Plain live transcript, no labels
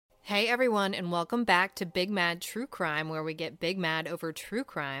Hey everyone, and welcome back to Big Mad True Crime, where we get big mad over true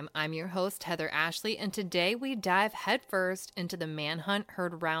crime. I'm your host, Heather Ashley, and today we dive headfirst into the manhunt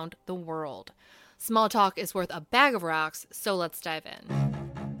heard around the world. Small talk is worth a bag of rocks, so let's dive in.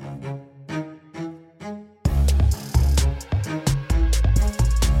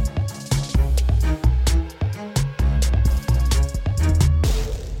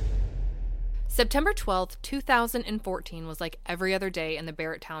 September 12th, 2014 was like every other day in the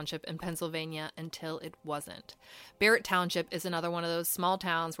Barrett Township in Pennsylvania until it wasn't. Barrett Township is another one of those small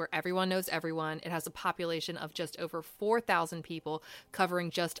towns where everyone knows everyone. It has a population of just over 4,000 people,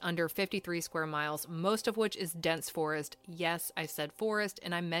 covering just under 53 square miles, most of which is dense forest. Yes, I said forest,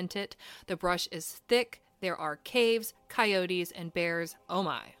 and I meant it. The brush is thick, there are caves, coyotes, and bears. Oh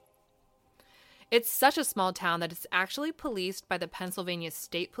my. It's such a small town that it's actually policed by the Pennsylvania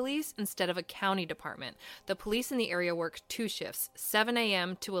State Police instead of a county department. The police in the area work two shifts, 7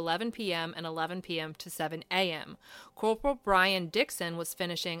 a.m. to 11 p.m. and 11 p.m. to 7 a.m. Corporal Brian Dixon was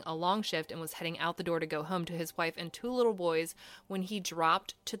finishing a long shift and was heading out the door to go home to his wife and two little boys when he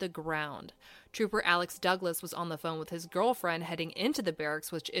dropped to the ground. Trooper Alex Douglas was on the phone with his girlfriend heading into the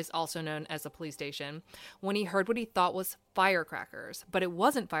barracks, which is also known as a police station, when he heard what he thought was firecrackers. But it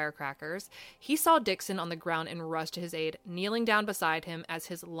wasn't firecrackers. He saw Dixon on the ground and rushed to his aid, kneeling down beside him as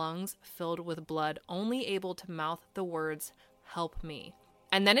his lungs filled with blood, only able to mouth the words, "Help me."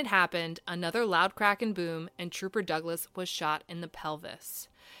 And then it happened, another loud crack and boom, and Trooper Douglas was shot in the pelvis.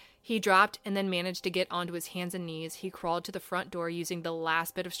 He dropped and then managed to get onto his hands and knees. He crawled to the front door using the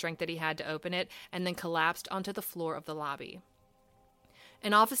last bit of strength that he had to open it, and then collapsed onto the floor of the lobby.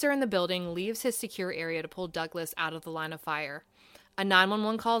 An officer in the building leaves his secure area to pull Douglas out of the line of fire. A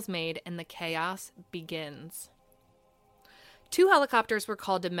 911 call is made, and the chaos begins. Two helicopters were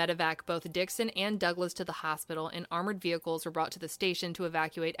called to medevac both Dixon and Douglas to the hospital, and armored vehicles were brought to the station to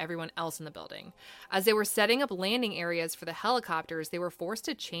evacuate everyone else in the building. As they were setting up landing areas for the helicopters, they were forced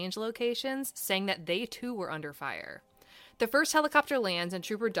to change locations, saying that they too were under fire. The first helicopter lands, and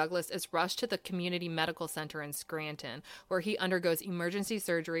Trooper Douglas is rushed to the community medical center in Scranton, where he undergoes emergency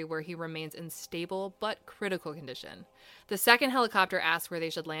surgery where he remains in stable but critical condition. The second helicopter asks where they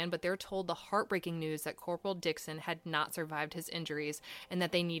should land, but they're told the heartbreaking news that Corporal Dixon had not survived his injuries and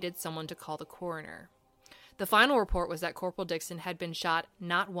that they needed someone to call the coroner. The final report was that Corporal Dixon had been shot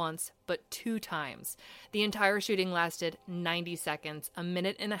not once, but 2 times. The entire shooting lasted 90 seconds, a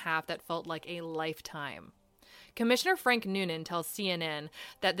minute and a half that felt like a lifetime. Commissioner Frank Noonan tells CNN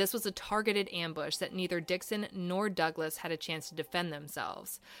that this was a targeted ambush, that neither Dixon nor Douglas had a chance to defend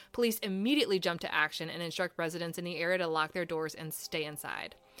themselves. Police immediately jumped to action and instruct residents in the area to lock their doors and stay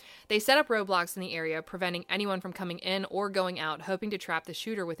inside. They set up roadblocks in the area, preventing anyone from coming in or going out, hoping to trap the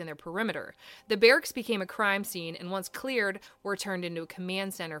shooter within their perimeter. The barracks became a crime scene, and once cleared, were turned into a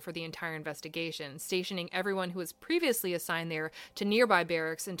command center for the entire investigation, stationing everyone who was previously assigned there to nearby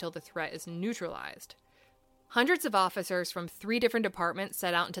barracks until the threat is neutralized. Hundreds of officers from 3 different departments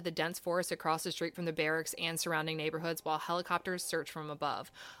set out into the dense forest across the street from the barracks and surrounding neighborhoods while helicopters searched from above.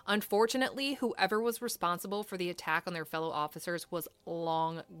 Unfortunately, whoever was responsible for the attack on their fellow officers was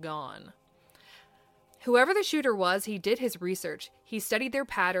long gone. Whoever the shooter was, he did his research. He studied their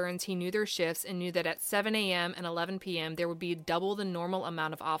patterns, he knew their shifts, and knew that at 7 a.m. and 11 p.m. there would be double the normal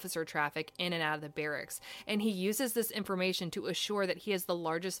amount of officer traffic in and out of the barracks, and he uses this information to assure that he has the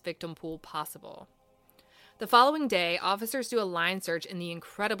largest victim pool possible. The following day, officers do a line search in the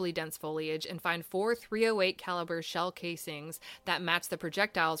incredibly dense foliage and find 4 .308 caliber shell casings that match the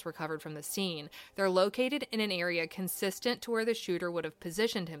projectiles recovered from the scene. They're located in an area consistent to where the shooter would have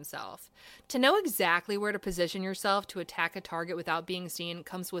positioned himself. To know exactly where to position yourself to attack a target without being seen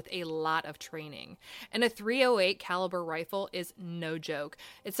comes with a lot of training. And a .308 caliber rifle is no joke.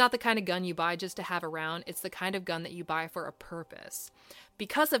 It's not the kind of gun you buy just to have around, it's the kind of gun that you buy for a purpose.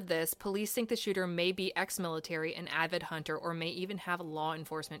 Because of this, police think the shooter may be ex-military, an avid hunter, or may even have law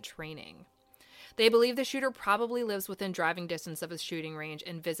enforcement training. They believe the shooter probably lives within driving distance of his shooting range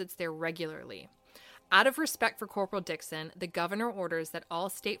and visits there regularly. Out of respect for Corporal Dixon, the governor orders that all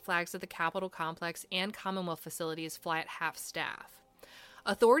state flags at the Capitol complex and Commonwealth facilities fly at half staff.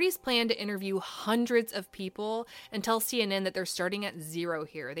 Authorities plan to interview hundreds of people and tell CNN that they're starting at 0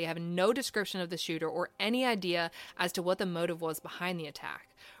 here. They have no description of the shooter or any idea as to what the motive was behind the attack.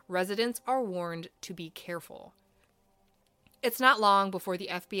 Residents are warned to be careful. It's not long before the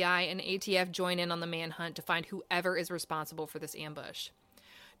FBI and ATF join in on the manhunt to find whoever is responsible for this ambush.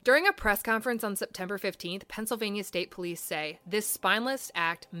 During a press conference on September 15th, Pennsylvania State Police say, "This spineless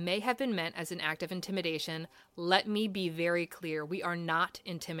act may have been meant as an act of intimidation. Let me be very clear. We are not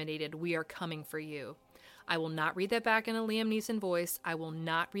intimidated. We are coming for you. I will not read that back in a Liam Neeson voice. I will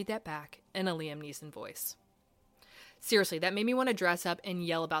not read that back in a Liam Neeson voice. Seriously, that made me want to dress up and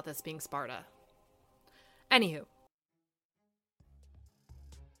yell about this being Sparta. Anywho.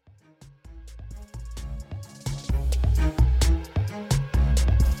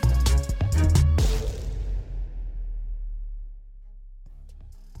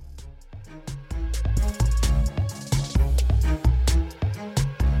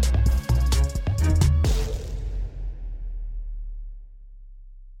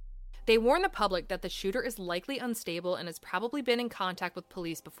 They warn the public that the shooter is likely unstable and has probably been in contact with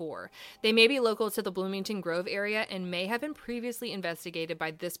police before. They may be local to the Bloomington Grove area and may have been previously investigated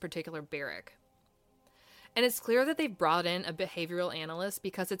by this particular barrack. And it's clear that they've brought in a behavioral analyst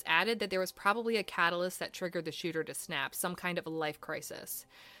because it's added that there was probably a catalyst that triggered the shooter to snap, some kind of a life crisis,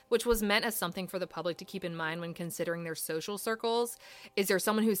 which was meant as something for the public to keep in mind when considering their social circles. Is there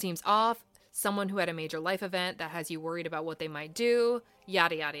someone who seems off? Someone who had a major life event that has you worried about what they might do?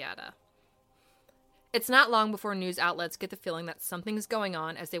 Yada, yada, yada. It's not long before news outlets get the feeling that something's going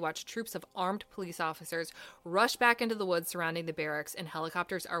on as they watch troops of armed police officers rush back into the woods surrounding the barracks, and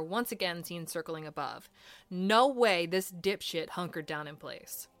helicopters are once again seen circling above. No way this dipshit hunkered down in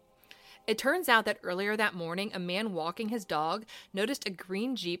place. It turns out that earlier that morning, a man walking his dog noticed a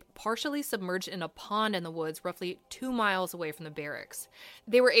green Jeep partially submerged in a pond in the woods roughly 2 miles away from the barracks.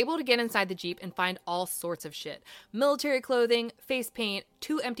 They were able to get inside the Jeep and find all sorts of shit. Military clothing, face paint,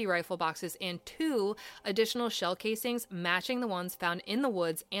 2 empty rifle boxes, and 2 additional shell casings matching the ones found in the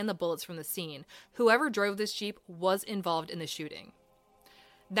woods and the bullets from the scene. Whoever drove this Jeep was involved in the shooting.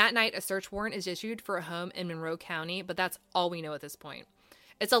 That night, a search warrant is issued for a home in Monroe County, but that's all we know at this point.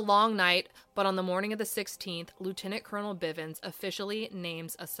 It's a long night, but on the morning of the 16th, Lieutenant Colonel Bivens officially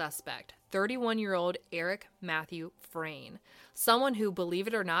names a suspect, 31-year-old Eric Matthew Frein, someone who, believe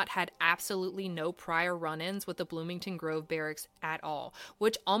it or not, had absolutely no prior run-ins with the Bloomington Grove barracks at all,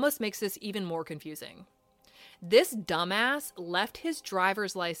 which almost makes this even more confusing. This dumbass left his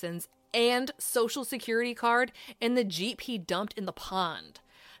driver's license and social security card in the Jeep he dumped in the pond.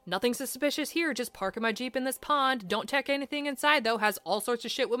 Nothing suspicious here, just parking my Jeep in this pond. Don't check anything inside, though. Has all sorts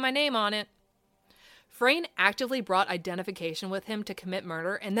of shit with my name on it. Frein actively brought identification with him to commit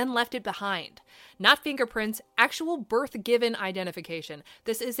murder and then left it behind. Not fingerprints, actual birth-given identification.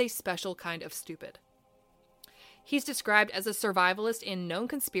 This is a special kind of stupid. He's described as a survivalist and known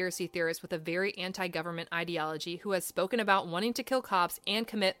conspiracy theorist with a very anti-government ideology who has spoken about wanting to kill cops and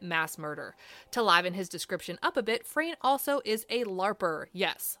commit mass murder. To liven his description up a bit, Frein also is a LARPer.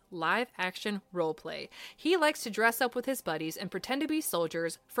 Yes, live-action roleplay. He likes to dress up with his buddies and pretend to be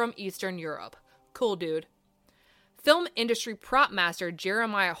soldiers from Eastern Europe. Cool dude. Film industry prop master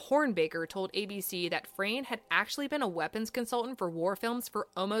Jeremiah Hornbaker told ABC that Frein had actually been a weapons consultant for war films for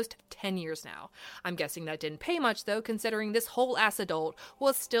almost 10 years now. I'm guessing that didn't pay much, though, considering this whole-ass adult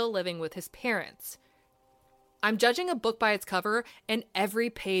was still living with his parents. I'm judging a book by its cover, and every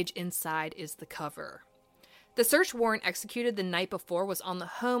page inside is the cover. The search warrant executed the night before was on the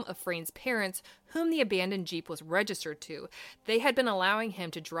home of Frein's parents, whom the abandoned Jeep was registered to. They had been allowing him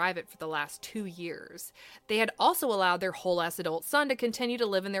to drive it for the last 2 years. They had also allowed their whole-ass adult son to continue to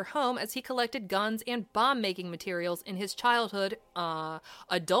live in their home as he collected guns and bomb-making materials in his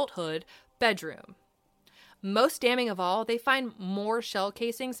adulthood bedroom. Most damning of all, they find more shell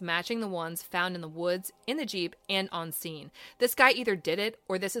casings matching the ones found in the woods, in the Jeep, and on scene. This guy either did it,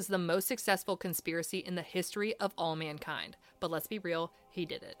 or this is the most successful conspiracy in the history of all mankind. But let's be real, he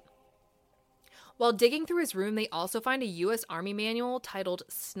did it. While digging through his room, they also find a U.S. Army manual titled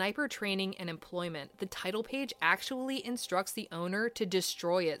Sniper Training and Employment. The title page actually instructs the owner to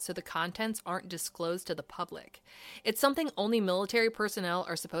destroy it so the contents aren't disclosed to the public. It's something only military personnel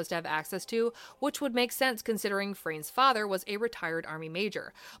are supposed to have access to, which would make sense considering Frein's father was a retired Army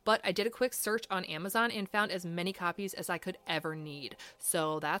major. But I did a quick search on Amazon and found as many copies as I could ever need,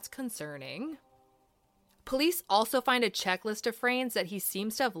 so that's concerning. Police also find a checklist of Frein's that he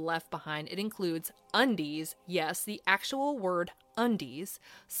seems to have left behind. It includes undies, yes, the actual word undies,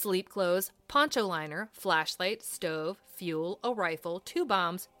 sleep clothes, poncho liner, flashlight, stove, fuel, a rifle, 2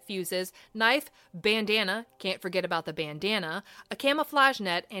 bombs, fuses, knife, bandana, can't forget about the bandana, a camouflage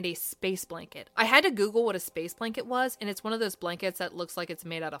net, and a space blanket. I had to Google what a space blanket was, and it's one of those blankets that looks like it's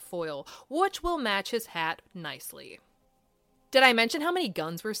made out of foil, which will match his hat nicely. Did I mention how many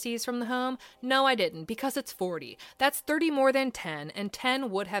guns were seized from the home? No, I didn't, because it's 40. That's 30 more than 10, and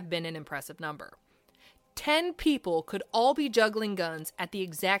 10 would have been an impressive number. 10 people could all be juggling guns at the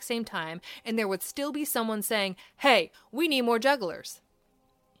exact same time, and there would still be someone saying, "Hey, we need more jugglers."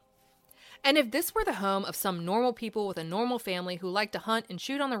 And if this were the home of some normal people with a normal family who liked to hunt and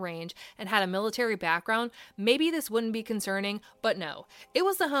shoot on the range and had a military background, maybe this wouldn't be concerning, but no. It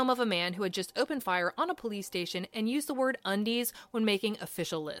was the home of a man who had just opened fire on a police station and used the word undies when making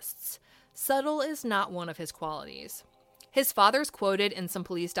official lists. Subtle is not one of his qualities. His father's quoted in some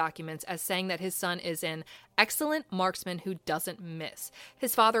police documents as saying that his son is an excellent marksman who doesn't miss.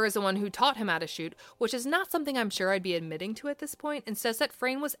 His father is the one who taught him how to shoot, which is not something I'm sure I'd be admitting to at this point, and says that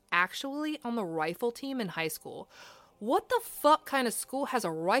Frein was actually on the rifle team in high school. What the fuck kind of school has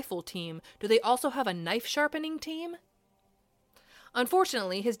a rifle team? Do they also have a knife sharpening team?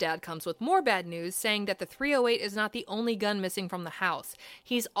 Unfortunately, his dad comes with more bad news, saying that the .308 is not the only gun missing from the house.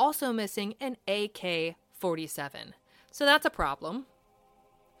 He's also missing an AK-47. So that's a problem.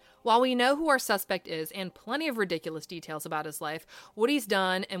 While we know who our suspect is and plenty of ridiculous details about his life, what he's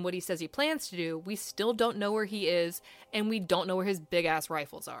done and what he says he plans to do, we still don't know where he is, and we don't know where his big-ass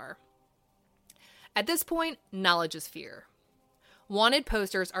rifles are. At this point, knowledge is fear. Wanted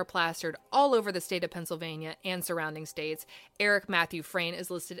posters are plastered all over the state of Pennsylvania and surrounding states. Eric Matthew Frein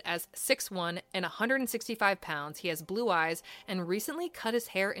is listed as 6'1" and 165 pounds. He has blue eyes and recently cut his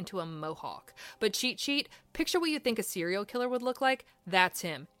hair into a mohawk. But cheat sheet, picture what you think a serial killer would look like. That's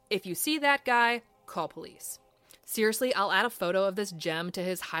him. If you see that guy, call police. Seriously, I'll add a photo of this gem to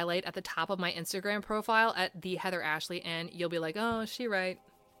his highlight at the top of my Instagram profile at @TheHeatherAshley, and you'll be like, oh, she right.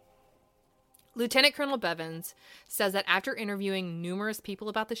 Lieutenant Colonel Bevins says that after interviewing numerous people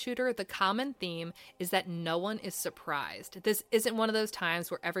about the shooter, the common theme is that no one is surprised. This isn't one of those times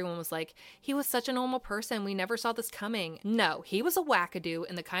where everyone was like, he was such a normal person, we never saw this coming. No, he was a wackadoo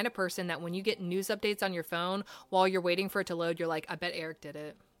and the kind of person that when you get news updates on your phone while you're waiting for it to load, you're like, I bet Eric did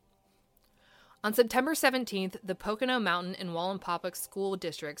it. On September 17th, the Pocono Mountain and Wallenpaupack school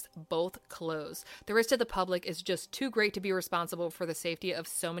districts both closed. The risk to the public is just too great to be responsible for the safety of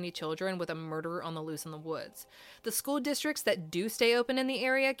so many children with a murderer on the loose in the woods. The school districts that do stay open in the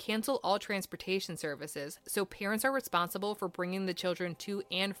area cancel all transportation services, so parents are responsible for bringing the children to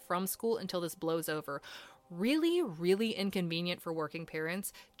and from school until this blows over. Really, really inconvenient for working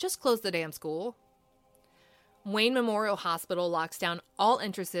parents. Just close the damn school. Wayne Memorial Hospital locks down all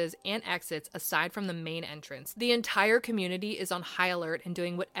entrances and exits aside from the main entrance. The entire community is on high alert and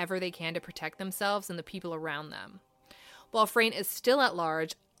doing whatever they can to protect themselves and the people around them. While Frein is still at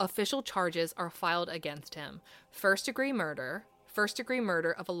large, official charges are filed against him. First-degree murder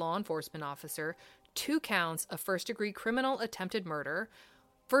of a law enforcement officer, 2 counts of first-degree criminal attempted murder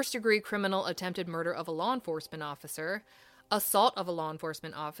of a law enforcement officer, assault of a law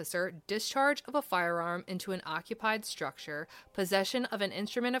enforcement officer, discharge of a firearm into an occupied structure, possession of an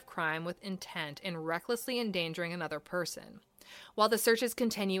instrument of crime with intent, and recklessly endangering another person. While the searches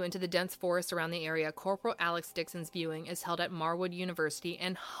continue into the dense forest around the area, Corporal Alex Dixon's viewing is held at Marwood University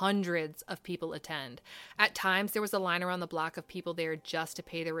and hundreds of people attend. At times, there was a line around the block of people there just to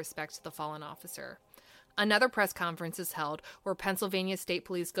pay their respects to the fallen officer. Another press conference is held where Pennsylvania State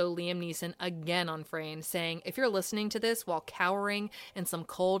Police go Liam Neeson again on Frein, saying, if you're listening to this while cowering in some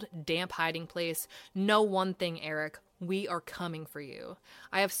cold, damp hiding place, know one thing, Eric, we are coming for you.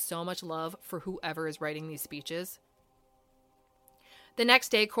 I have so much love for whoever is writing these speeches. The next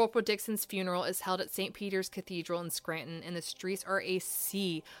day, Corporal Dixon's funeral is held at St. Peter's Cathedral in Scranton, and the streets are a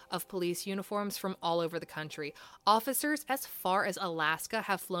sea of police uniforms from all over the country. Officers as far as Alaska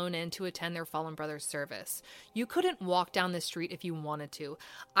have flown in to attend their fallen brother's service. You couldn't walk down the street if you wanted to.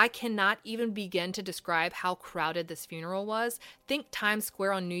 I cannot even begin to describe how crowded this funeral was. Think Times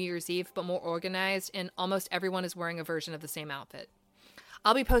Square on New Year's Eve, but more organized, and almost everyone is wearing a version of the same outfit.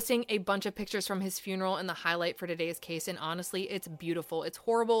 I'll be posting a bunch of pictures from his funeral in the highlight for today's case, and honestly, it's beautiful. It's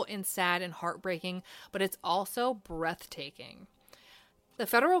horrible and sad and heartbreaking, but it's also breathtaking. The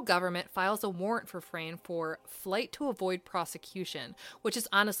federal government files a warrant for Frein for flight to avoid prosecution, which is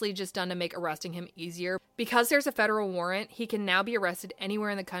honestly just done to make arresting him easier. Because there's a federal warrant, he can now be arrested anywhere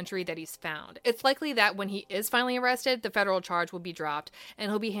in the country that he's found. It's likely that when he is finally arrested, the federal charge will be dropped,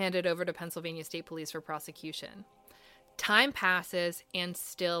 and he'll be handed over to Pennsylvania State Police for prosecution. Time passes and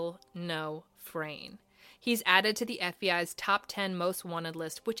still no Frein. He's added to the FBI's top 10 most wanted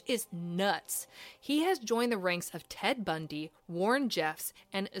list, which is nuts. He has joined the ranks of Ted Bundy, Warren Jeffs,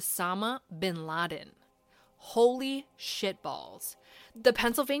 and Osama bin Laden. Holy shitballs. The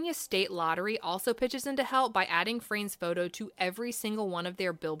Pennsylvania State Lottery also pitches in to help by adding Frein's photo to every single one of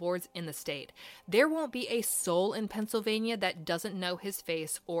their billboards in the state. There won't be a soul in Pennsylvania that doesn't know his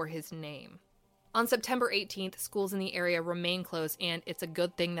face or his name. On September 18th, schools in the area remain closed, and it's a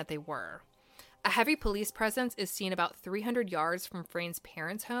good thing that they were. A heavy police presence is seen about 300 yards from Frein's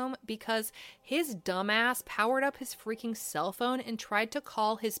parents' home because his dumbass powered up his freaking cell phone and tried to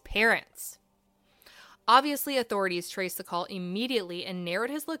call his parents. Obviously, authorities traced the call immediately and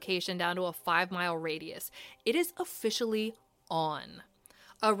narrowed his location down to a 5-mile radius. It is officially on.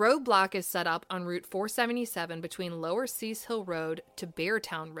 A roadblock is set up on Route 477 between Lower Cease Hill Road to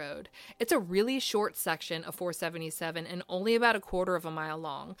Beartown Road. It's a really short section of 477 and only about a quarter of a mile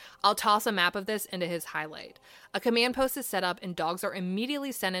long. I'll toss a map of this into his highlight. A command post is set up and dogs are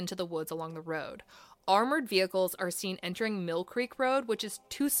immediately sent into the woods along the road. Armored vehicles are seen entering Mill Creek Road, which is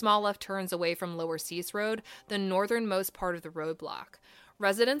 2 small left turns away from Lower Cease Road, the northernmost part of the roadblock.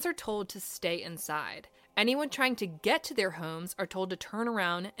 Residents are told to stay inside. Anyone trying to get to their homes are told to turn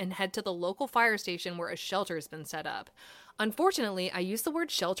around and head to the local fire station where a shelter has been set up. Unfortunately, I use the word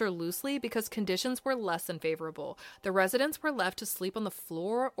shelter loosely because conditions were less than favorable. The residents were left to sleep on the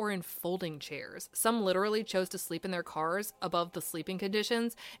floor or in folding chairs. Some literally chose to sleep in their cars above the sleeping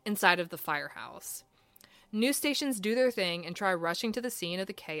conditions inside of the firehouse. News stations do their thing and try rushing to the scene of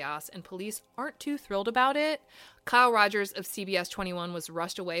the chaos, and police aren't too thrilled about it. Kyle Rogers of CBS 21 was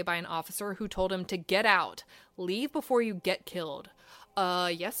rushed away by an officer who told him to get out. Leave before you get killed.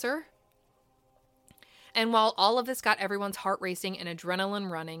 Yes, sir. And while all of this got everyone's heart racing and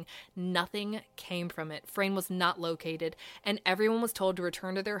adrenaline running, nothing came from it. Frein was not located, and everyone was told to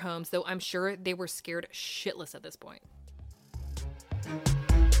return to their homes, though I'm sure they were scared shitless at this point.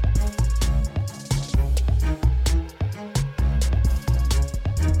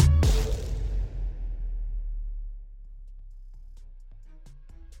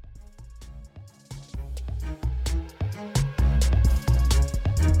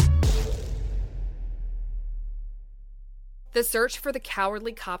 The search for the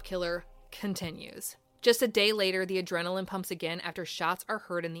cowardly cop killer continues. Just a day later, the adrenaline pumps again after shots are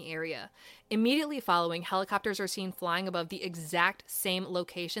heard in the area. Immediately following, helicopters are seen flying above the exact same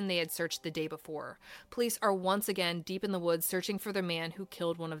location they had searched the day before. Police are once again deep in the woods searching for the man who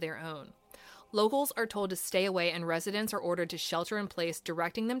killed one of their own. Locals are told to stay away and residents are ordered to shelter in place,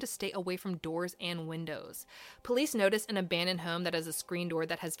 directing them to stay away from doors and windows. Police notice an abandoned home that has a screen door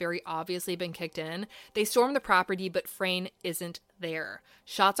that has very obviously been kicked in. They storm the property, but Frein isn't there.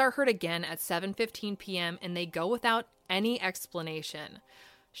 Shots are heard again at 7:15 p.m. and they go without any explanation.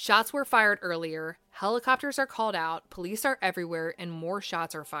 Shots were fired earlier, helicopters are called out, police are everywhere, and more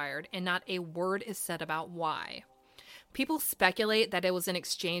shots are fired, and not a word is said about why. People speculate that it was an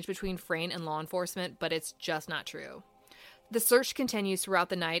exchange between Frein and law enforcement, but it's just not true. The search continues throughout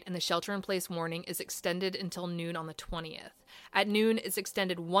the night, and the shelter-in-place warning is extended until noon on the 20th. At noon, it's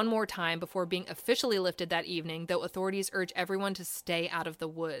extended one more time before being officially lifted that evening, though authorities urge everyone to stay out of the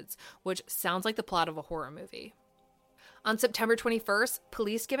woods, which sounds like the plot of a horror movie. On September 21st,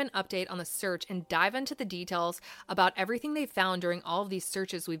 police give an update on the search and dive into the details about everything they found during all of these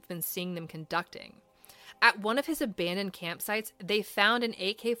searches we've been seeing them conducting. At one of his abandoned campsites, they found an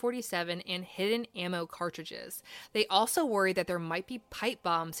AK-47 and hidden ammo cartridges. They also worry that there might be pipe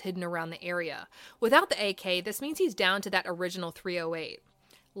bombs hidden around the area. Without the AK, this means he's down to that original .308.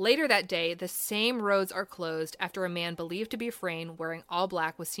 Later that day, the same roads are closed after a man believed to be Frein wearing all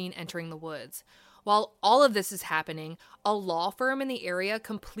black was seen entering the woods. While all of this is happening, a law firm in the area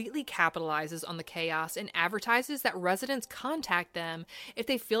completely capitalizes on the chaos and advertises that residents contact them if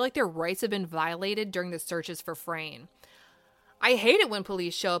they feel like their rights have been violated during the searches for Frein. I hate it when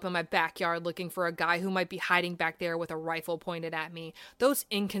police show up in my backyard looking for a guy who might be hiding back there with a rifle pointed at me. Those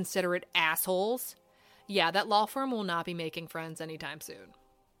inconsiderate assholes. Yeah, that law firm will not be making friends anytime soon.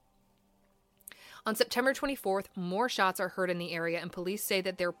 On September 24th, more shots are heard in the area, and police say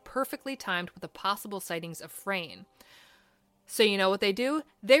that they're perfectly timed with the possible sightings of Frein. So you know what they do?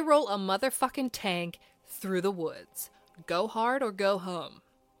 They roll a motherfucking tank through the woods. Go hard or go home.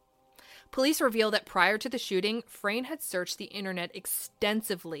 Police reveal that prior to the shooting, Frein had searched the internet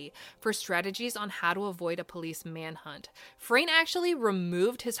extensively for strategies on how to avoid a police manhunt. Frein actually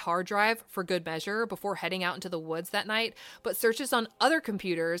removed his hard drive for good measure before heading out into the woods that night, but searches on other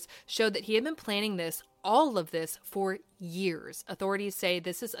computers showed that he had been planning all of this for years. Authorities say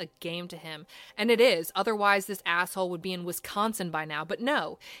this is a game to him, and it is. Otherwise, this asshole would be in Wisconsin by now. But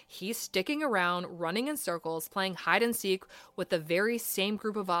no, he's sticking around, running in circles, playing hide and seek with the very same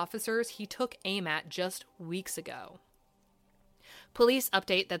group of officers he took aim at just weeks ago. Police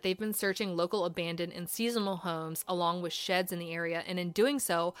update that they've been searching local abandoned and seasonal homes along with sheds in the area, and in doing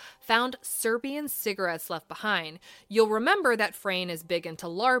so, found Serbian cigarettes left behind. You'll remember that Frein is big into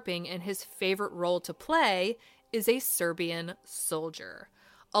LARPing, and his favorite role to play is a Serbian soldier.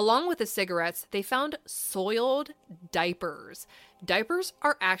 Along with the cigarettes, they found soiled diapers. Diapers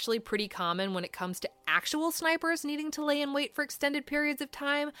are actually pretty common when it comes to actual snipers needing to lay in wait for extended periods of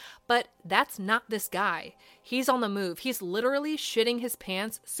time, but that's not this guy. He's on the move. He's literally shitting his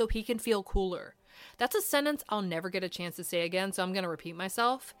pants so he can feel cooler. That's a sentence I'll never get a chance to say again, so I'm going to repeat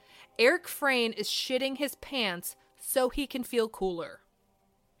myself. Eric Frein is shitting his pants so he can feel cooler.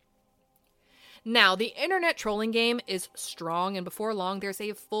 Now, the internet trolling game is strong, and before long, there's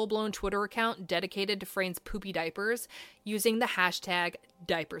a full-blown Twitter account dedicated to Frein's poopy diapers using the hashtag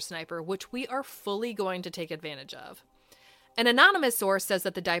 #DiaperSniper, which we are fully going to take advantage of. An anonymous source says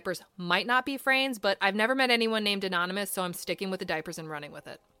that the diapers might not be Frein's, but I've never met anyone named Anonymous, so I'm sticking with the diapers and running with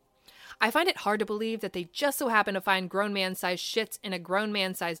it. I find it hard to believe that they just so happen to find grown man-sized shits in a grown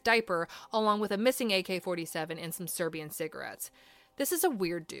man-sized diaper, along with a missing AK-47 and some Serbian cigarettes. This is a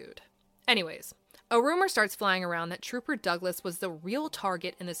weird dude. Anyways, a rumor starts flying around that Trooper Douglas was the real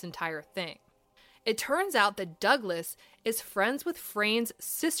target in this entire thing. It turns out that Douglas is friends with Frein's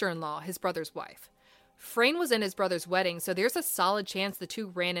sister-in-law, his brother's wife. Frein was in his brother's wedding, so there's a solid chance the two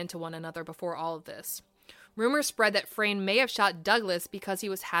ran into one another before all of this. Rumors spread that Frein may have shot Douglas because he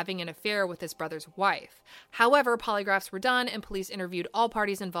was having an affair with his brother's wife. However, polygraphs were done and police interviewed all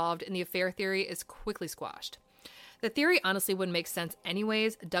parties involved, and the affair theory is quickly squashed. The theory honestly wouldn't make sense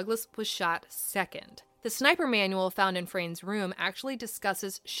anyways. Douglas was shot second. The sniper manual found in Frein's room actually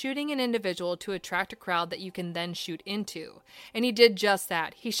discusses shooting an individual to attract a crowd that you can then shoot into. And he did just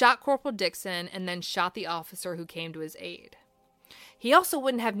that. He shot Corporal Dixon and then shot the officer who came to his aid. He also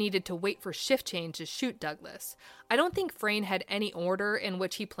wouldn't have needed to wait for shift change to shoot Douglas. I don't think Frein had any order in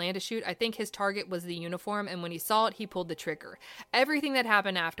which he planned to shoot. I think his target was the uniform, and when he saw it, he pulled the trigger. Everything that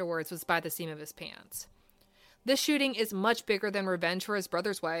happened afterwards was by the seam of his pants. This shooting is much bigger than revenge for his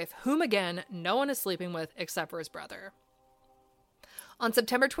brother's wife, whom again, no one is sleeping with except for his brother. On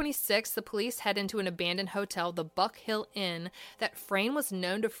September 26th, the police head into an abandoned hotel, the Buck Hill Inn, that Frein was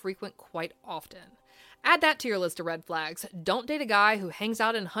known to frequent quite often. Add that to your list of red flags. Don't date a guy who hangs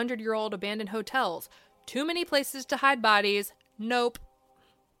out in 100-year-old abandoned hotels. Too many places to hide bodies. Nope.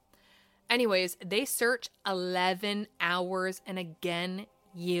 Anyways, they search 11 hours and again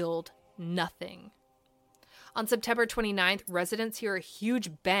yield nothing. On September 29th, residents hear a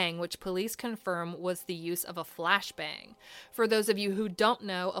huge bang, which police confirm was the use of a flashbang. For those of you who don't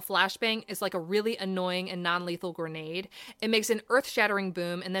know, a flashbang is like a really annoying and non-lethal grenade. It makes an earth-shattering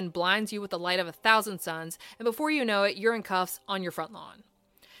boom and then blinds you with the light of 1,000 suns, and before you know it, you're in cuffs on your front lawn.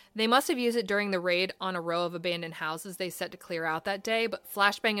 They must have used it during the raid on a row of abandoned houses they set to clear out that day, but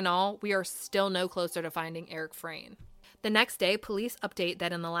flashbang and all, we are still no closer to finding Eric Frein. The next day, police update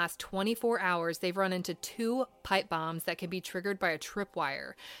that in the last 24 hours, they've run into 2 pipe bombs that can be triggered by a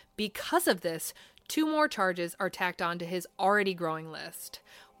tripwire. Because of this, 2 more charges are tacked on to his already growing list.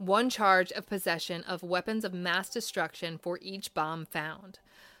 1 charge of possession of weapons of mass destruction for each bomb found.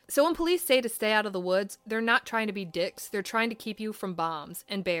 So when police say to stay out of the woods, they're not trying to be dicks. They're trying to keep you from bombs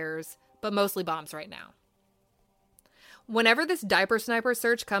and bears, but mostly bombs right now. Whenever this diaper sniper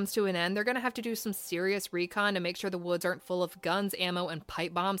search comes to an end, they're going to have to do some serious recon to make sure the woods aren't full of guns, ammo, and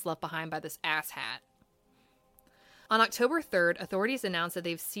pipe bombs left behind by this asshat. On October 3rd, authorities announced that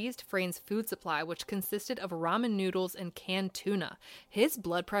they've seized Frein's food supply, which consisted of ramen noodles and canned tuna. His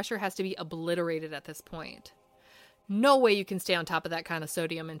blood pressure has to be obliterated at this point. No way you can stay on top of that kind of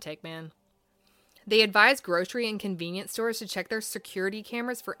sodium intake, man. They advise grocery and convenience stores to check their security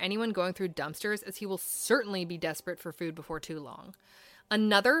cameras for anyone going through dumpsters, as he will certainly be desperate for food before too long.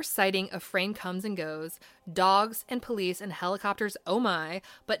 Another sighting of Frein comes and goes, dogs and police and helicopters, oh my,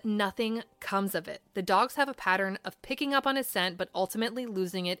 but nothing comes of it. The dogs have a pattern of picking up on his scent, but ultimately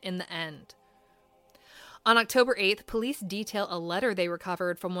losing it in the end. On October 8th, police detail a letter they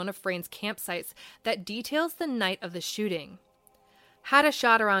recovered from one of Frein's campsites that details the night of the shooting. Had a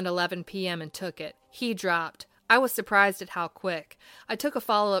shot around 11 p.m. and took it. He dropped. I was surprised at how quick. I took a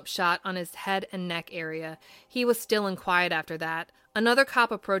follow-up shot on his head and neck area. He was still and quiet after that. Another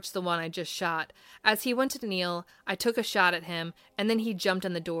cop approached the one I just shot. As he went to kneel, I took a shot at him, and then he jumped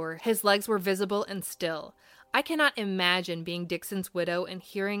in the door. His legs were visible and still. I cannot imagine being Dixon's widow and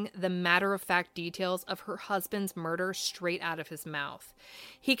hearing the matter-of-fact details of her husband's murder straight out of his mouth.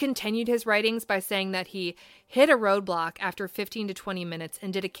 He continued his writings by saying that he hit a roadblock after 15 to 20 minutes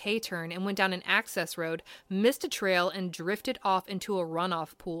and did a K-turn and went down an access road, missed a trail, and drifted off into a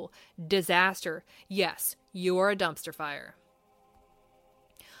runoff pool. Disaster. Yes, you're a dumpster fire.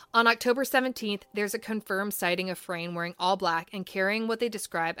 On October 17th, there's a confirmed sighting of Frein wearing all black and carrying what they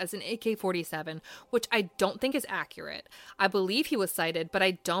describe as an AK-47, which I don't think is accurate. I believe he was sighted, but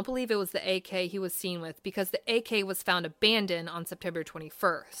I don't believe it was the AK he was seen with because the AK was found abandoned on September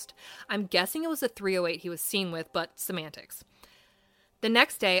 21st. I'm guessing it was a 308 he was seen with, but semantics. The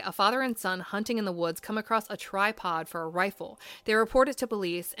next day, a father and son hunting in the woods come across a tripod for a rifle. They report it to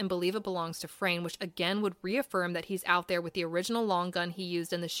police and believe it belongs to Frein, which again would reaffirm that he's out there with the original long gun he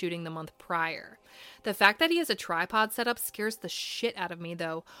used in the shooting the month prior. The fact that he has a tripod set up scares the shit out of me,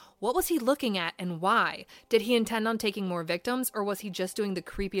 though. What was he looking at and why? Did he intend on taking more victims, or was he just doing the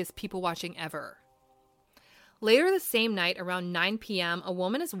creepiest people watching ever? Later the same night, around 9 p.m., a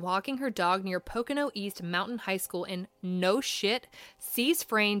woman is walking her dog near Pocono East Mountain High School and, no shit, sees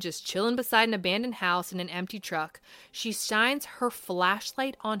Frein just chilling beside an abandoned house in an empty truck. She shines her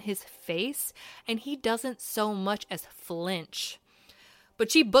flashlight on his face, and he doesn't so much as flinch.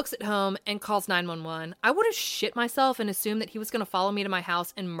 But she books it home and calls 911. I would have shit myself and assumed that he was going to follow me to my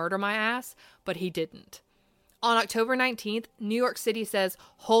house and murder my ass, but he didn't. On October 19th, New York City says,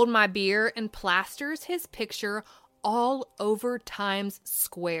 "Hold my beer," and plasters his picture all over Times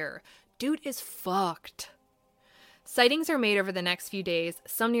Square. Dude is fucked. Sightings are made over the next few days,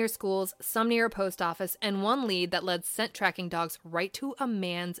 some near schools, some near a post office, and one lead that led scent tracking dogs right to a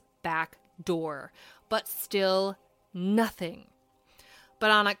man's back door. But still, nothing.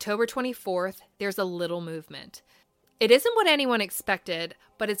 But on October 24th, there's a little movement. It isn't what anyone expected,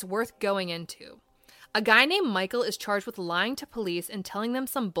 but it's worth going into. A guy named Michael is charged with lying to police and telling them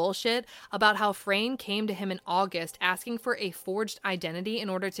some bullshit about how Frein came to him in August asking for a forged identity in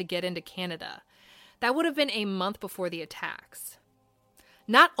order to get into Canada. That would have been a month before the attacks.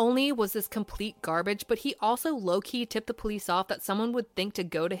 Not only was this complete garbage, but he also low-key tipped the police off that someone would think to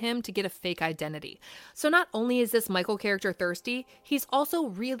go to him to get a fake identity. So not only is this Michael character thirsty, he's also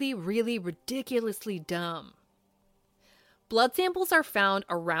really, really ridiculously dumb. Blood samples are found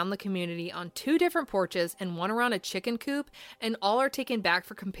around the community on 2 different porches and one around a chicken coop, and all are taken back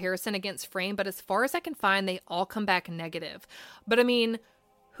for comparison against Frein, but as far as I can find, they all come back negative. But I mean,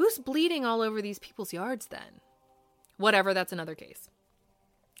 who's bleeding all over these people's yards then? Whatever, that's another case.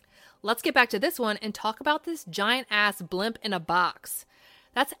 Let's get back to this one and talk about this giant-ass blimp in a box.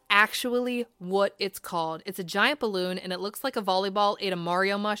 That's actually what it's called. It's a giant balloon, and it looks like a volleyball ate a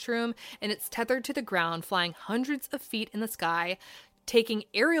Mario mushroom, and it's tethered to the ground, flying hundreds of feet in the sky, taking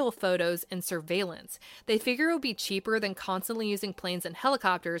aerial photos and surveillance. They figure it would be cheaper than constantly using planes and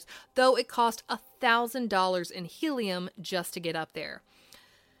helicopters, though it cost $1,000 in helium just to get up there.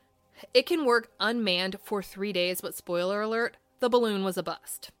 It can work unmanned for 3 days, but spoiler alert, the balloon was a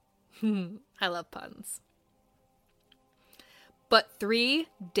bust. I love puns. But 3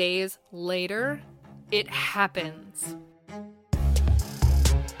 days later, it happens.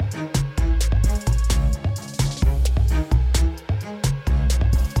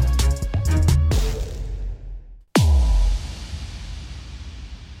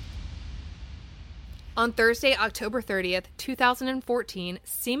 On Thursday, October 30th, 2014,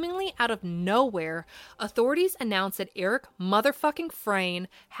 seemingly out of nowhere, authorities announced that Eric motherfucking Frein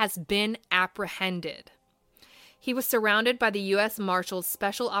has been apprehended. He was surrounded by the U.S. Marshals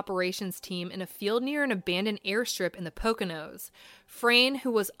Special Operations Team in a field near an abandoned airstrip in the Poconos. Frein,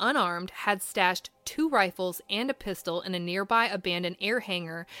 who was unarmed, had stashed 2 rifles and a pistol in a nearby abandoned air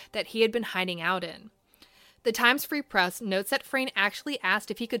hangar that he had been hiding out in. The Times Free Press notes that Frein actually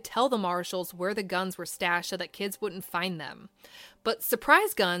asked if he could tell the marshals where the guns were stashed so that kids wouldn't find them. But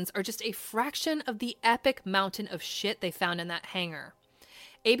surprise guns are just a fraction of the epic mountain of shit they found in that hangar.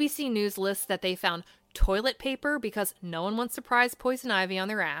 ABC News lists that they found toilet paper because no one wants surprise poison ivy on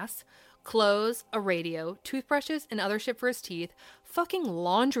their ass, clothes, a radio, toothbrushes and other shit for his teeth, fucking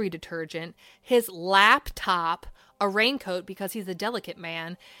laundry detergent, his laptop, a raincoat because he's a delicate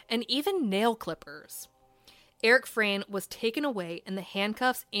man, and even nail clippers. Eric Frein was taken away in the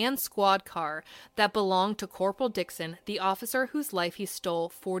handcuffs and squad car that belonged to Corporal Dixon, the officer whose life he stole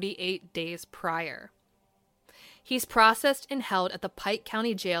 48 days prior. He's processed and held at the Pike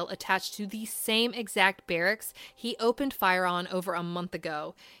County Jail attached to the same exact barracks he opened fire on over a month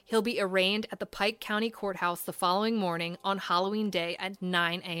ago. He'll be arraigned at the Pike County Courthouse the following morning on Halloween Day at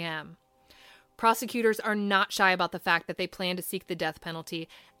 9 a.m. Prosecutors are not shy about the fact that they plan to seek the death penalty,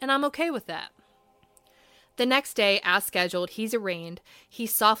 and I'm okay with that. The next day, as scheduled, he's arraigned. He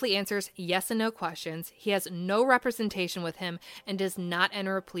softly answers yes and no questions. He has no representation with him and does not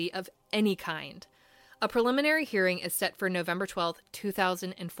enter a plea of any kind. A preliminary hearing is set for November 12,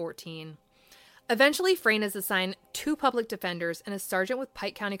 2014. Eventually, Frein is assigned 2 public defenders, and a sergeant with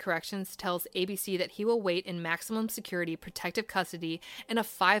Pike County Corrections tells ABC that he will wait in maximum security protective custody in a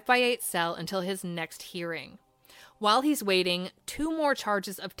 5x8 cell until his next hearing. While he's waiting, 2 more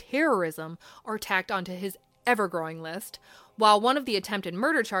charges of terrorism are tacked onto his ever-growing list, while one of the attempted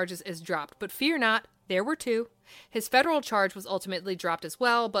murder charges is dropped. But fear not, there were 2. His federal charge was ultimately dropped as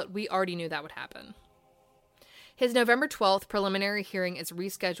well, but we already knew that would happen. His November 12th preliminary hearing is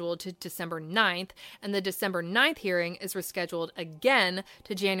rescheduled to December 9th, and the December 9th hearing is rescheduled again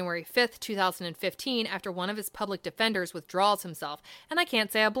to January 5th, 2015, after one of his public defenders withdraws himself. And I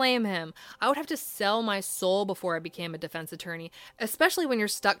can't say I blame him. I would have to sell my soul before I became a defense attorney, especially when you're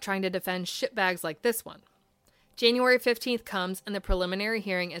stuck trying to defend shitbags like this one. January 15th comes and the preliminary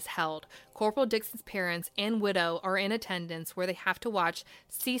hearing is held. Corporal Dixon's parents and widow are in attendance, where they have to watch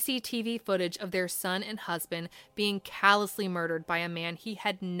CCTV footage of their son and husband being callously murdered by a man he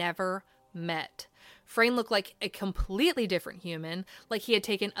had never met. Frein looked like a completely different human, like he had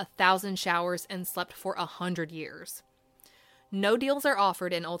taken 1,000 showers and slept for 100 years. No deals are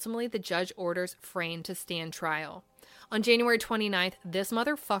offered, and ultimately the judge orders Frein to stand trial. On January 29th, this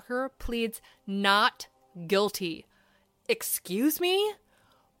motherfucker pleads not guilty. Excuse me?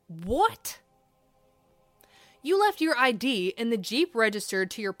 What? You left your ID in the Jeep registered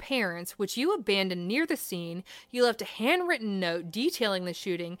to your parents, which you abandoned near the scene. You left a handwritten note detailing the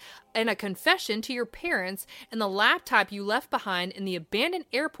shooting and a confession to your parents, and the laptop you left behind in the abandoned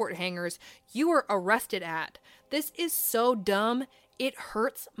airport hangars you were arrested at. This is so dumb, it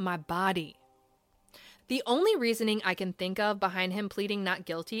hurts my body. The only reasoning I can think of behind him pleading not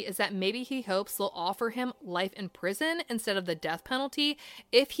guilty is that maybe he hopes they'll offer him life in prison instead of the death penalty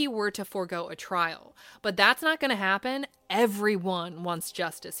if he were to forego a trial. But that's not going to happen. Everyone wants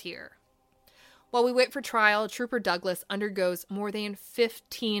justice here. While we wait for trial, Trooper Douglas undergoes more than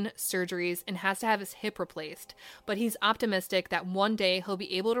 15 surgeries and has to have his hip replaced. But he's optimistic that one day he'll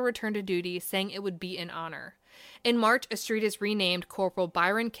be able to return to duty, saying it would be an honor. In March, a street is renamed Corporal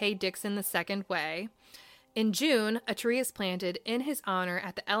Byron K. Dixon II Way. In June, a tree is planted in his honor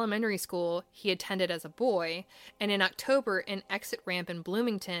at the elementary school he attended as a boy, and in October, an exit ramp in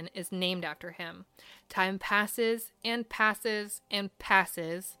Bloomington is named after him. Time passes and passes and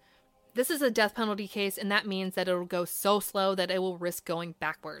passes. This is a death penalty case, and that means that it'll go so slow that it will risk going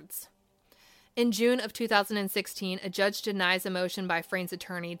backwards. In June of 2016, a judge denies a motion by Frein's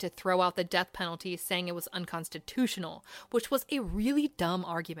attorney to throw out the death penalty, saying it was unconstitutional, which was a really dumb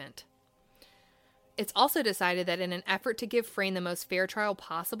argument. It's also decided that in an effort to give Frein the most fair trial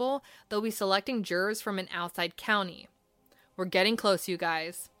possible, they'll be selecting jurors from an outside county. We're getting close, you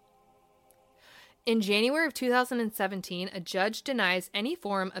guys. In January of 2017, a judge denies any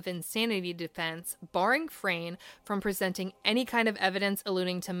form of insanity defense, barring Frein from presenting any kind of evidence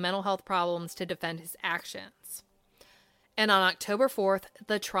alluding to mental health problems to defend his actions. And on October 4th,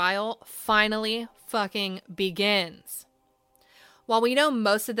 the trial finally fucking begins. While we know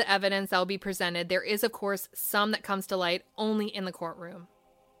most of the evidence that will be presented, there is, of course, some that comes to light only in the courtroom.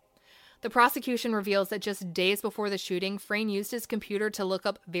 The prosecution reveals that just days before the shooting, Frein used his computer to look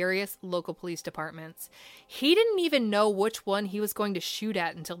up various local police departments. He didn't even know which one he was going to shoot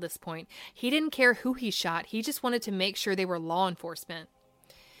at until this point. He didn't care who he shot. He just wanted to make sure they were law enforcement.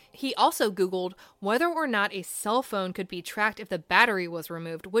 He also Googled whether or not a cell phone could be tracked if the battery was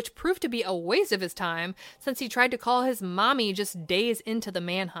removed, which proved to be a waste of his time since he tried to call his mommy just days into the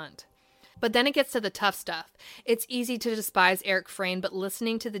manhunt. But then it gets to the tough stuff. It's easy to despise Eric Frein, but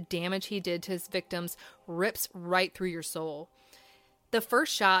listening to the damage he did to his victims rips right through your soul. The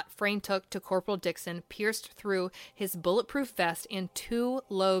first shot Frein took to Corporal Dixon pierced through his bulletproof vest and 2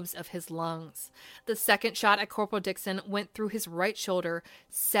 lobes of his lungs. The second shot at Corporal Dixon went through his right shoulder,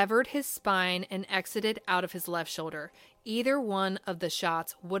 severed his spine, and exited out of his left shoulder. Either one of the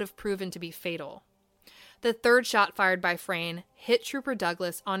shots would have proven to be fatal. The third shot fired by Frein hit Trooper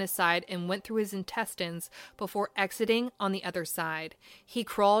Douglas on his side and went through his intestines before exiting on the other side. He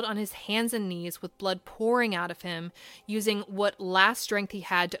crawled on his hands and knees with blood pouring out of him, using what last strength he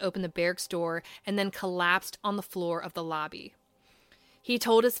had to open the barracks door, and then collapsed on the floor of the lobby. He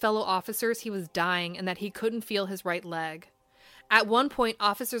told his fellow officers he was dying and that he couldn't feel his right leg. At one point,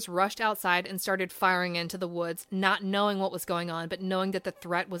 officers rushed outside and started firing into the woods, not knowing what was going on, but knowing that the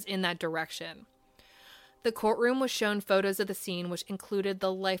threat was in that direction. The courtroom was shown photos of the scene, which included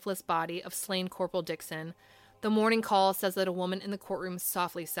the lifeless body of slain Corporal Dixon. The morning call says that a woman in the courtroom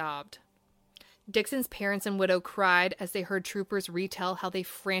softly sobbed. Dixon's parents and widow cried as they heard troopers retell how they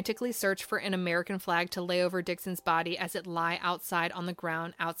frantically searched for an American flag to lay over Dixon's body as it lay outside on the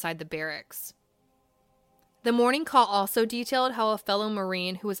ground outside the barracks. The morning call also detailed how a fellow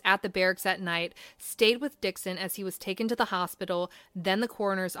Marine who was at the barracks that night stayed with Dixon as he was taken to the hospital, then the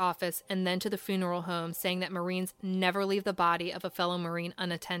coroner's office, and then to the funeral home, saying that Marines never leave the body of a fellow Marine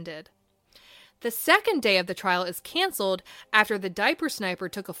unattended. The second day of the trial is canceled after the diaper sniper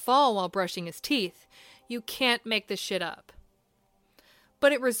took a fall while brushing his teeth. You can't make this shit up.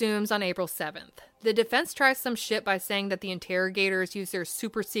 But it resumes on April 7th. The defense tries some shit by saying that the interrogators used their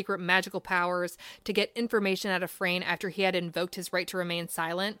super secret magical powers to get information out of Frein after he had invoked his right to remain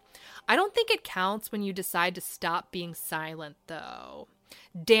silent. I don't think it counts when you decide to stop being silent, though.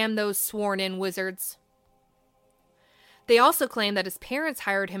 Damn those sworn-in wizards. They also claim that his parents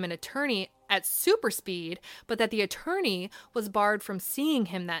hired him an attorney at super speed, but that the attorney was barred from seeing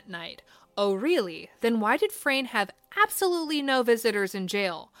him that night. Oh, really? Then why did Frein have absolutely no visitors in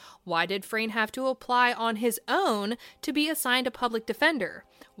jail? Why did Frein have to apply on his own to be assigned a public defender?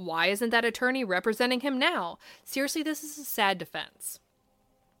 Why isn't that attorney representing him now? Seriously, this is a sad defense.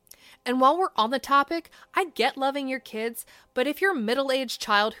 And while we're on the topic, I get loving your kids, but if your middle-aged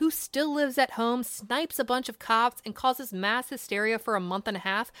child who still lives at home snipes a bunch of cops and causes mass hysteria for a month and a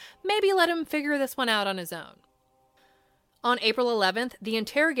half, maybe let him figure this one out on his own. On April 11th, the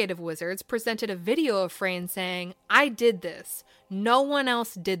interrogative wizards presented a video of Frein saying, "I did this. No one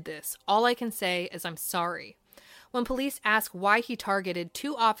else did this. All I can say is I'm sorry." When police asked why he targeted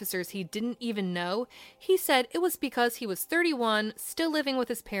 2 officers he didn't even know, he said it was because he was 31, still living with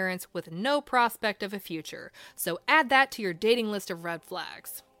his parents with no prospect of a future. So add that to your dating list of red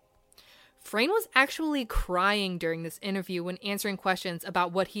flags. Frein was actually crying during this interview when answering questions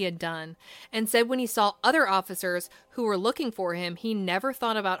about what he had done, and said when he saw other officers who were looking for him, he never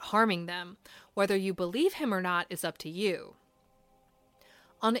thought about harming them. Whether you believe him or not is up to you.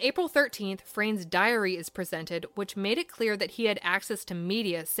 On April 13th, Frein's diary is presented, which made it clear that he had access to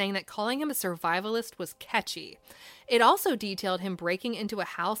media, saying that calling him a survivalist was catchy. It also detailed him breaking into a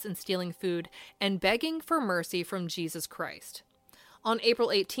house and stealing food, and begging for mercy from Jesus Christ. On April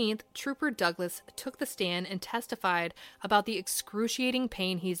 18th, Trooper Douglas took the stand and testified about the excruciating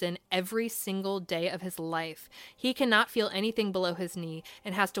pain he's in every single day of his life. He cannot feel anything below his knee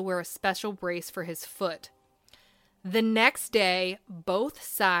and has to wear a special brace for his foot. The next day, both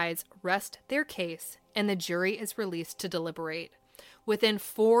sides rest their case and the jury is released to deliberate. Within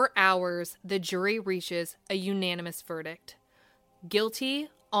 4 hours, the jury reaches a unanimous verdict.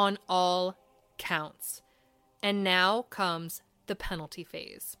 Guilty on all counts. And now comes the penalty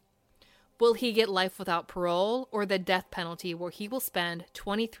phase. Will he get life without parole or the death penalty where he will spend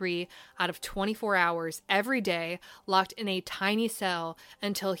 23 out of 24 hours every day locked in a tiny cell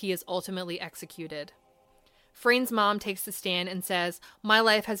until he is ultimately executed? Frein's mom takes the stand and says, "My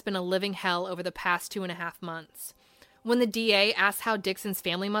life has been a living hell over the past 2.5 months. When the DA asks how Dixon's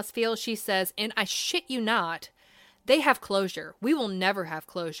family must feel, she says, and I shit you not, they have closure. We will never have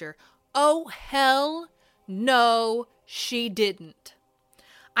closure. Oh, hell no, she didn't.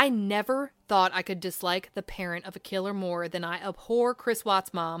 I never thought I could dislike the parent of a killer more than I abhor Chris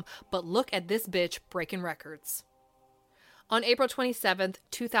Watts' mom, but look at this bitch breaking records." On April 27th,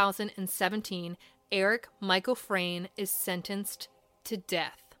 2017, Eric Michael Frein is sentenced to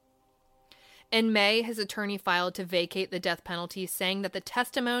death. In May, his attorney filed to vacate the death penalty, saying that the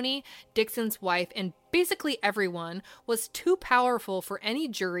testimony, Dixon's wife, and basically everyone was too powerful for any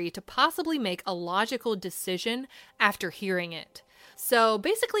jury to possibly make a logical decision after hearing it. So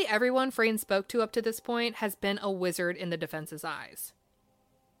basically everyone Frein spoke to up to this point has been a wizard in the defense's eyes.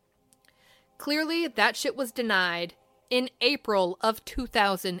 Clearly, that shit was denied in April of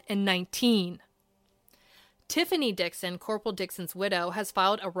 2019. Tiffany Dixon, Corporal Dixon's widow, has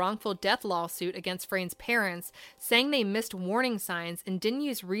filed a wrongful death lawsuit against Frein's parents, saying they missed warning signs and didn't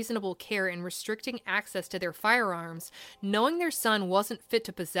use reasonable care in restricting access to their firearms, knowing their son wasn't fit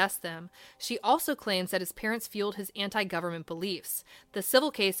to possess them. She also claims that his parents fueled his anti-government beliefs. The civil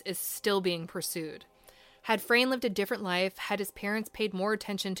case is still being pursued. Had Frein lived a different life, had his parents paid more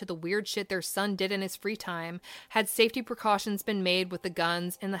attention to the weird shit their son did in his free time, had safety precautions been made with the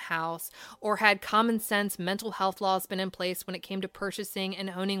guns in the house, or had common sense mental health laws been in place when it came to purchasing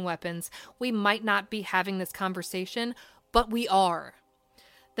and owning weapons, we might not be having this conversation, but we are.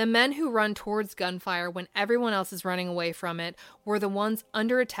 The men who run towards gunfire when everyone else is running away from it were the ones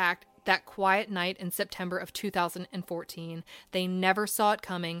under attack that quiet night in September of 2014. They never saw it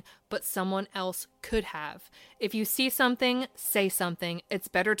coming, but someone else could have. If you see something, say something. It's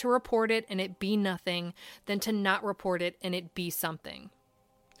better to report it and it be nothing than to not report it and it be something.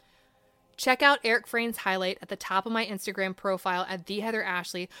 Check out Eric Frein's highlight at the top of my Instagram profile at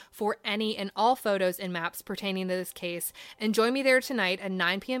 @TheHeatherAshley for any and all photos and maps pertaining to this case. And join me there tonight at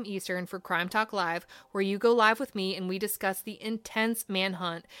 9 p.m. Eastern for Crime Talk Live, where you go live with me and we discuss the intense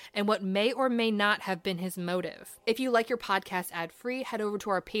manhunt and what may or may not have been his motive. If you like your podcast ad-free, head over to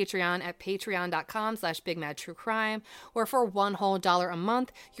our Patreon at patreon.com/BigMadTrueCrime, where for $1 whole a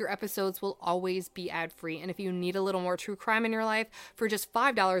month, your episodes will always be ad-free. And if you need a little more true crime in your life, for just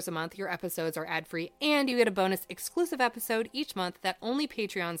 $5 a month, your episodes are ad-free, and you get a bonus exclusive episode each month that only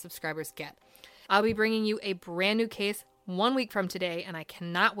Patreon subscribers get. I'll be bringing you a brand new case 1 week from today, and I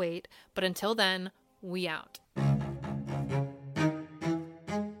cannot wait. But until then, we out.